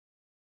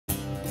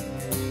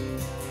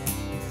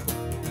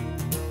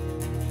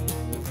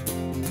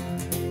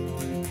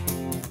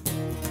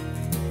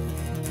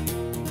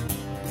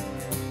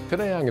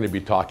Today I'm going to be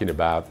talking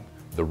about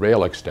the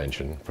rail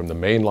extension from the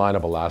main line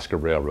of Alaska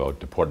Railroad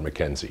to Port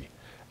MacKenzie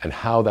and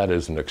how that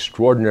is an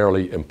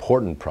extraordinarily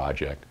important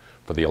project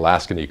for the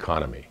Alaskan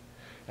economy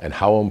and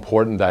how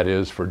important that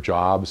is for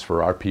jobs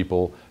for our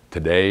people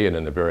today and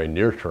in the very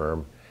near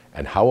term,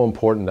 and how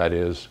important that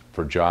is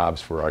for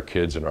jobs for our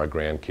kids and our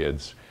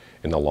grandkids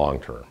in the long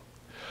term.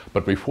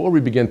 But before we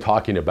begin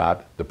talking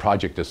about the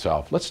project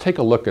itself, let's take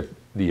a look at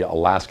the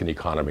Alaskan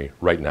economy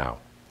right now.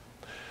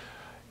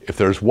 If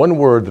there's one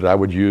word that I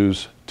would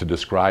use to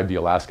describe the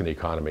Alaskan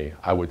economy,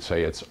 I would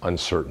say it's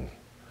uncertain.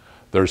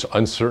 There's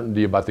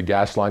uncertainty about the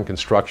gas line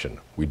construction.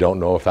 We don't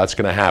know if that's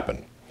going to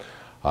happen.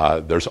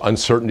 There's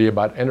uncertainty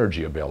about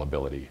energy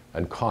availability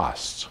and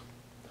costs.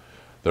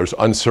 There's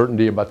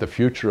uncertainty about the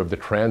future of the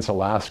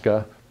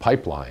Trans-Alaska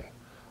pipeline.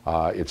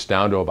 It's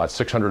down to about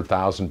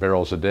 600,000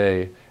 barrels a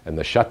day, and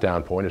the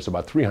shutdown point is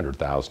about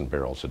 300,000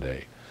 barrels a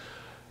day.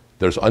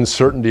 There's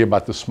uncertainty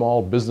about the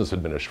Small Business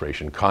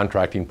Administration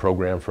contracting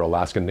program for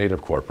Alaskan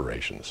Native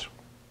corporations.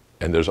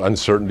 And there's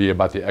uncertainty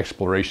about the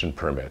exploration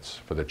permits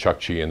for the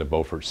Chukchi and the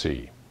Beaufort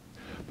Sea.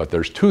 But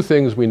there's two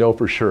things we know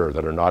for sure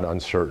that are not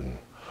uncertain.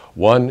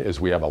 One is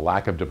we have a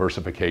lack of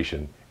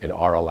diversification in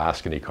our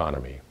Alaskan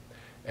economy.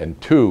 And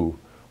two,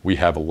 we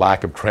have a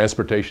lack of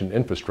transportation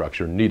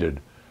infrastructure needed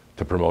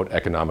to promote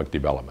economic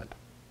development.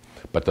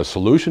 But the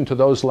solution to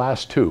those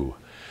last two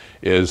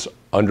is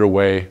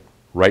underway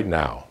right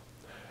now.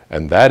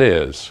 And that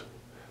is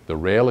the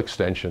rail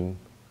extension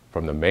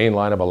from the main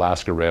line of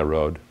Alaska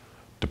Railroad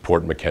to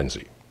Port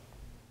MacKenzie.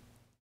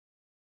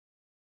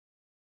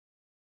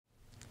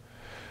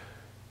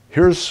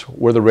 Here's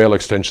where the rail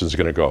extension is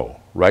going to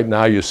go. Right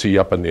now you see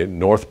up in the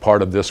north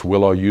part of this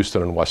Willow,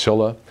 Euston, and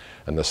Wasilla,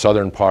 and the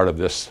southern part of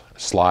this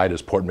slide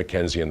is Port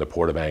MacKenzie and the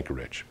Port of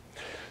Anchorage.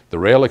 The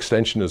rail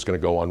extension is going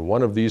to go on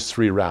one of these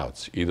three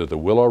routes, either the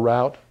Willow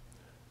route,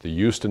 the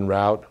Euston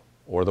route,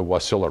 or the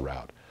Wasilla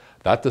route.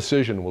 That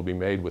decision will be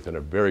made within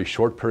a very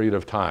short period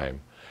of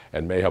time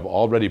and may have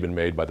already been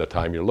made by the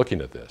time you're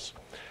looking at this.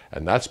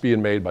 And that's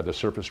being made by the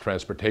Surface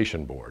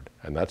Transportation Board.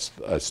 And that's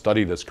a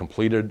study that's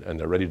completed, and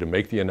they're ready to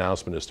make the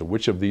announcement as to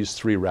which of these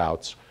three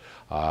routes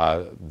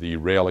the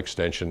rail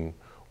extension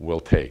will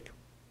take.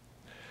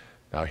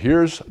 Now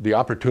here's the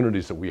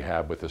opportunities that we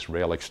have with this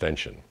rail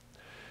extension.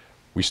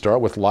 We start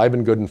with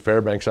Livengood and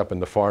Fairbanks up in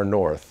the far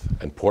north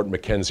and Port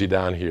MacKenzie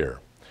down here.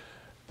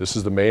 This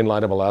is the main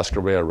line of Alaska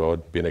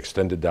Railroad being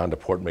extended down to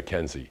Port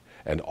MacKenzie.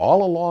 And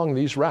all along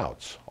these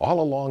routes, all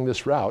along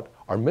this route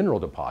are mineral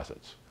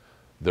deposits.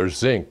 There's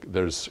zinc,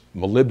 there's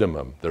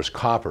molybdenum, there's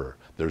copper,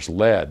 there's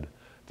lead,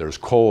 there's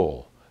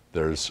coal,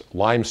 there's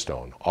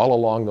limestone, all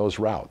along those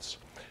routes.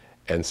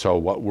 And so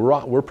what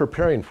we're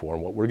preparing for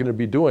and what we're going to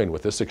be doing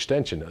with this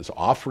extension is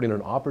offering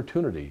an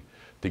opportunity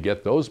to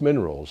get those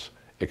minerals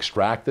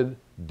extracted,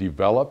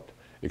 developed,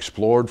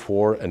 explored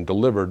for, and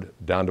delivered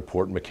down to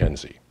Port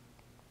MacKenzie.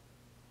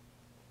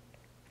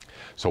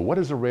 So what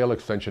does the rail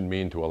extension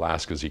mean to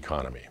Alaska's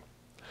economy?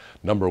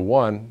 Number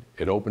one,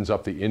 it opens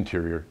up the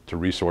interior to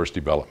resource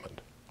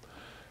development.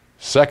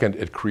 Second,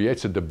 it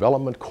creates a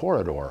development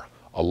corridor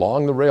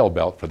along the rail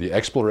belt for the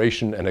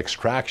exploration and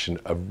extraction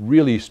of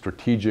really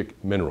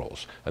strategic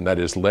minerals, and that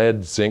is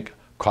lead, zinc,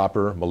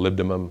 copper,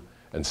 molybdenum,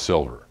 and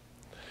silver.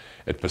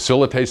 It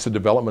facilitates the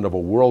development of a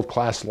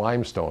world-class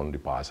limestone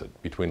deposit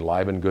between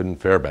Livengood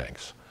and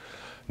Fairbanks.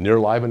 Near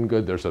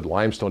Livengood, there's a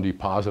limestone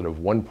deposit of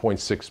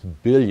 1.6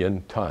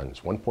 billion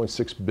tons,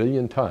 1.6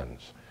 billion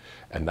tons.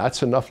 And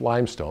that's enough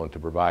limestone to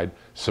provide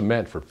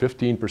cement for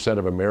 15%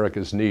 of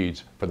America's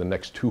needs for the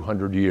next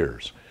 200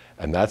 years.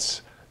 And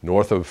that's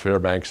north of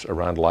Fairbanks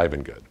around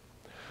Livengood.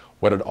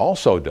 What it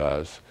also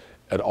does,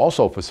 it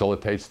also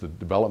facilitates the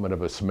development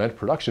of a cement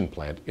production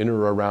plant in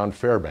or around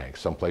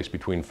Fairbanks, someplace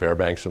between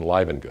Fairbanks and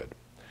Livengood.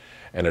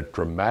 And it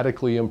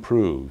dramatically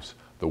improves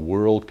the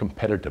world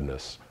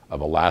competitiveness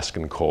of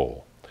Alaskan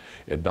coal.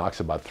 It knocks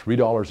about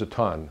 $3 a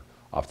ton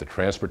off the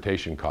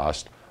transportation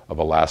cost of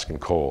Alaskan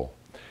coal.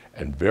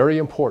 And very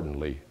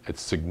importantly, it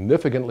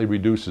significantly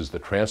reduces the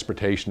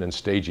transportation and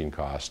staging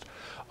cost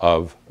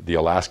of the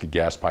Alaska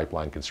gas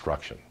pipeline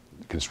construction.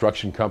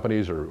 Construction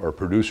companies or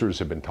producers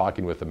have been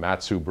talking with the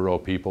Mat-Su Borough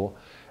people,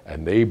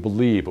 and they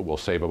believe it will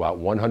save about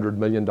 $100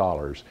 million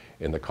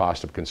in the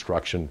cost of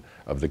construction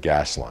of the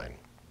gas line.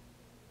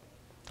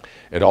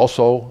 It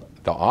also,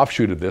 the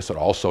offshoot of this, it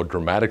also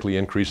dramatically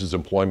increases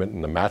employment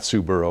in the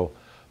Mat-Su Borough,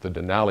 the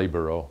Denali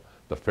Borough,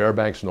 the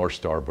Fairbanks North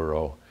Star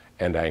Borough,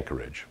 and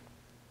Anchorage.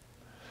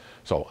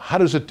 So how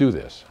does it do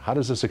this? How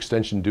does this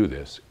extension do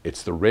this?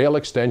 It's the rail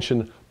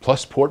extension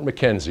plus Port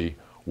MacKenzie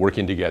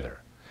working together.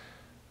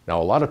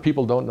 Now a lot of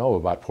people don't know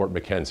about Port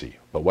MacKenzie,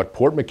 but what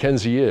Port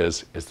MacKenzie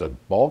is the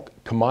bulk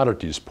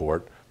commodities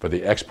port for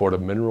the export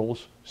of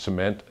minerals,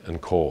 cement,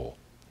 and coal.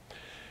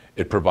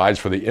 It provides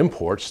for the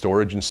import,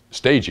 storage, and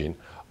staging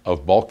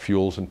of bulk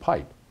fuels and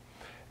pipe.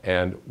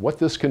 And what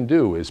this can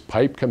do is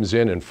pipe comes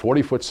in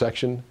 40-foot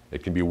section,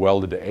 it can be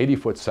welded to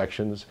 80-foot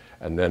sections,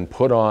 and then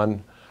put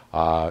on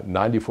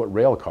 90-foot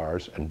rail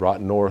cars and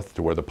brought north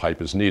to where the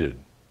pipe is needed.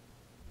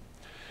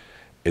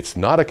 It's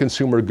not a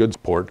consumer goods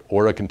port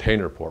or a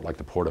container port like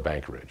the Port of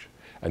Anchorage.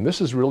 And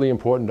this is really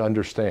important to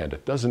understand.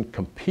 It doesn't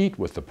compete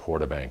with the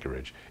Port of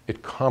Anchorage.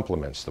 It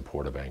complements the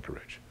Port of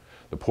Anchorage.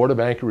 The Port of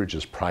Anchorage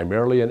is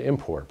primarily an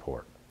import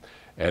port,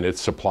 and it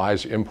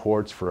supplies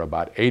imports for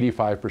about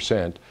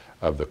 85%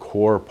 of the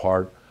core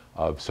part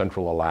of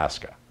central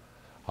Alaska.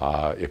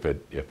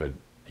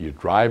 You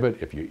drive it,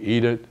 if you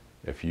eat it,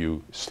 if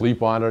you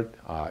sleep on it,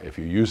 if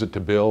you use it to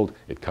build,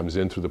 it comes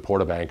in through the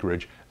Port of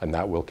Anchorage, and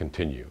that will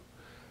continue.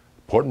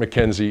 Port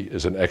MacKenzie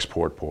is an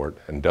export port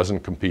and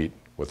doesn't compete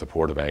with the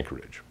Port of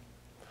Anchorage.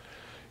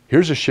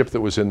 Here's a ship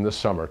that was in this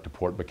summer to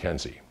Port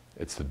MacKenzie.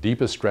 It's the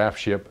deepest draft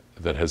ship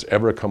that has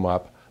ever come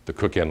up the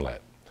Cook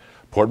Inlet.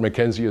 Port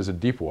MacKenzie is a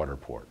deep water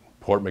port.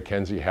 Port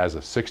MacKenzie has a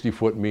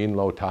 60-foot mean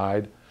low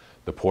tide.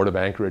 The Port of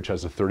Anchorage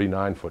has a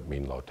 39-foot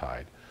mean low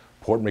tide.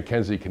 Port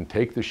MacKenzie can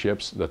take the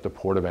ships that the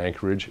Port of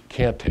Anchorage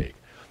can't take.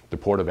 The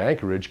Port of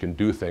Anchorage can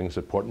do things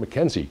that Port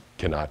MacKenzie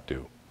cannot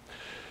do.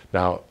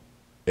 Now,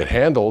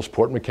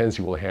 Port MacKenzie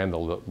will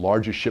handle the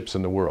largest ships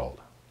in the world.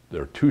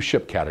 There are two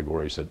ship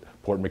categories that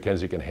Port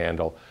MacKenzie can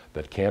handle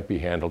that can't be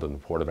handled in the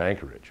Port of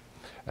Anchorage,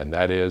 and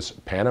that is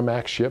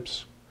Panamax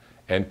ships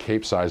and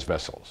Cape-size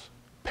vessels.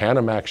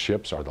 Panamax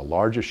ships are the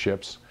largest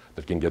ships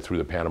that can get through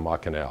the Panama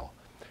Canal.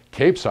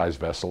 Cape-size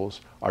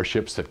vessels are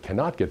ships that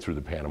cannot get through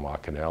the Panama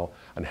Canal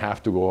and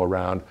have to go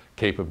around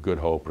Cape of Good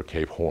Hope or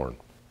Cape Horn.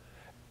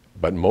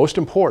 But most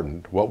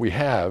important, what we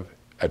have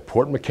at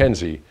Port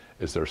MacKenzie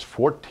is there's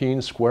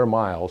 14 square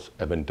miles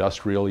of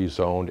industrially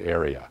zoned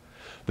area.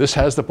 This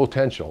has the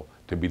potential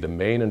to be the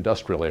main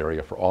industrial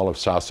area for all of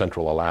South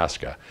Central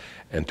Alaska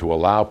and to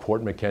allow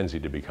Port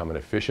MacKenzie to become an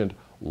efficient,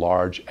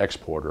 large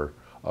exporter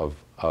of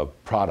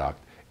product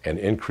and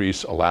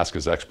increase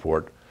Alaska's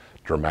export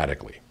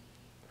dramatically.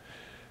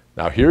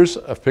 Now here's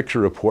a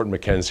picture of Port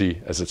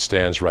MacKenzie as it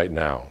stands right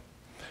now.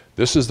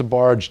 This is the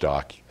barge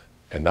dock,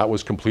 and that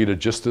was completed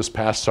just this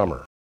past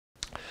summer.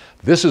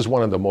 This is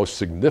one of the most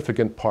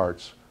significant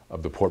parts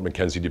of the Port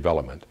MacKenzie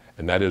development,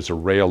 and that is a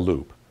rail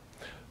loop.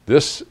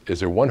 This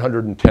is a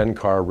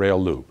 110-car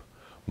rail loop.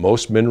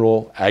 Most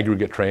mineral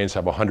aggregate trains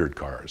have 100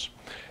 cars.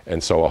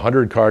 And so a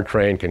 100-car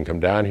train can come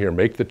down here,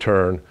 make the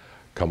turn,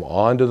 come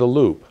onto the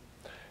loop.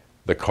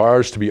 The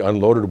cars to be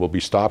unloaded will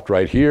be stopped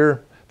right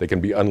here. They can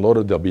be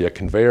unloaded. There'll be a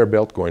conveyor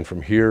belt going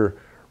from here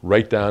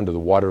right down to the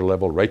water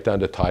level, right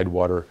down to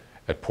tidewater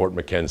at Port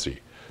MacKenzie.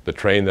 The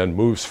train then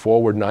moves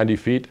forward 90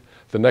 feet.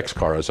 The next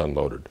car is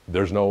unloaded.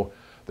 There's no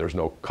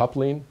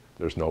coupling.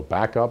 There's no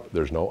backup.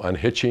 There's no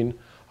unhitching.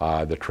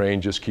 The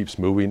train just keeps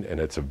moving, and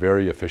it's a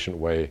very efficient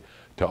way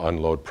to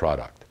unload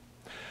product.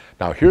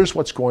 Now here's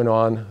what's going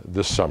on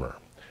this summer.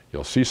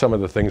 You'll see some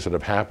of the things that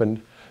have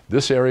happened.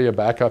 This area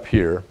back up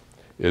here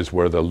is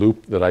where the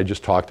loop that I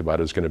just talked about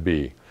is going to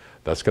be.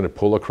 That's going to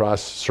pull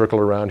across, circle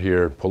around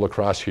here, pull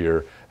across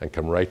here, and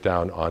come right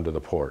down onto the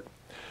port.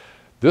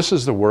 This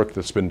is the work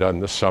that's been done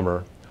this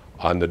summer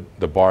on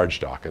the barge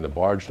dock, and the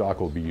barge dock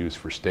will be used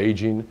for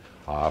staging,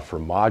 for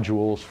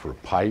modules, for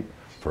pipe,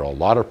 for a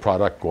lot of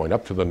product going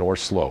up to the North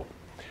Slope.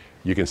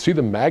 You can see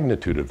the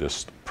magnitude of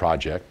this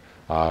project.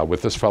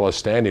 With this fellow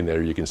standing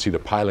there, you can see the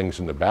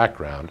pilings in the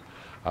background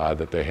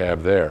that they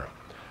have there.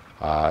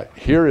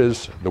 Here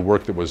is the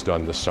work that was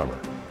done this summer.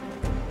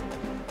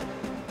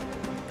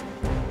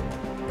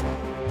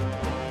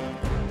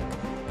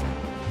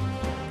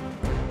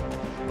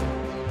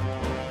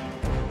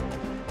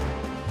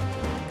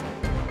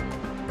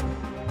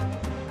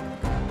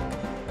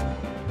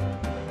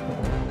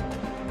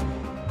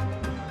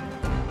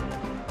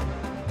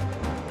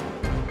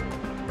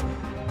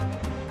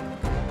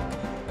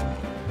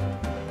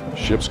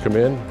 Ships come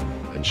in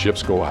and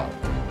ships go out.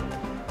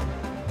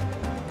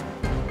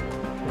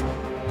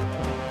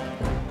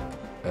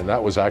 And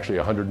that was actually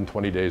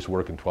 120 days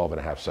work in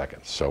 12.5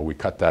 seconds. So we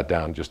cut that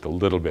down just a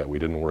little bit. We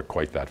didn't work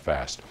quite that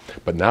fast.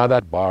 But now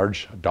that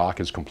barge dock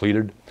is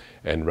completed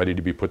and ready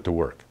to be put to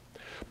work.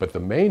 But the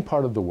main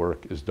part of the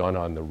work is done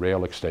on the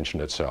rail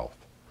extension itself,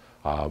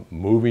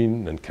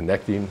 moving and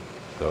connecting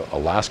the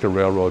Alaska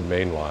Railroad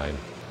main line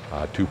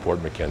to Port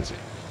MacKenzie.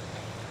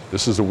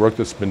 This is the work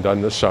that's been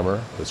done this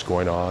summer that's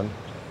going on,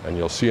 and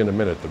you'll see in a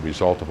minute the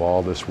result of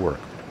all this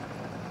work.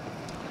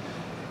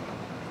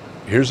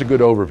 Here's a good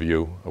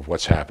overview of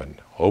what's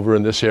happened. Over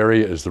in this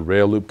area is the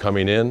rail loop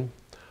coming in.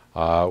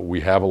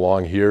 We have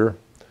along here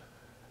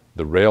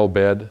the rail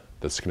bed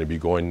that's going to be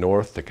going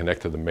north to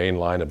connect to the main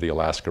line of the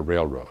Alaska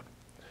Railroad.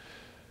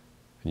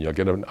 And you'll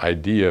get an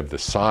idea of the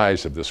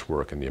size of this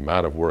work and the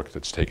amount of work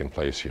that's taken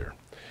place here.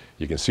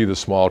 You can see the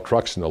small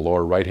trucks in the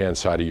lower right-hand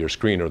side of your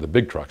screen, or the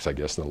big trucks, I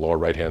guess, in the lower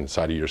right-hand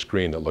side of your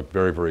screen that look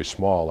very, very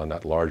small on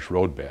that large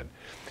road bed.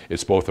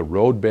 It's both a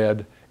road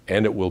bed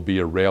and it will be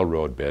a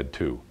railroad bed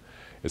too.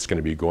 It's going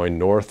to be going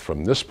north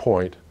from this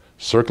point,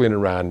 circling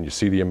around, and you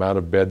see the amount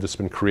of bed that's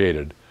been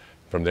created.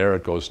 From there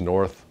it goes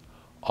north,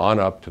 on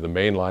up to the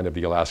main line of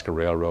the Alaska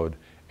Railroad,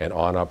 and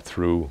on up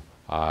through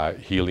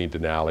Healy,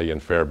 Denali,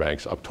 and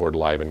Fairbanks, up toward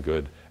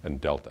Livengood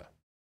and Delta.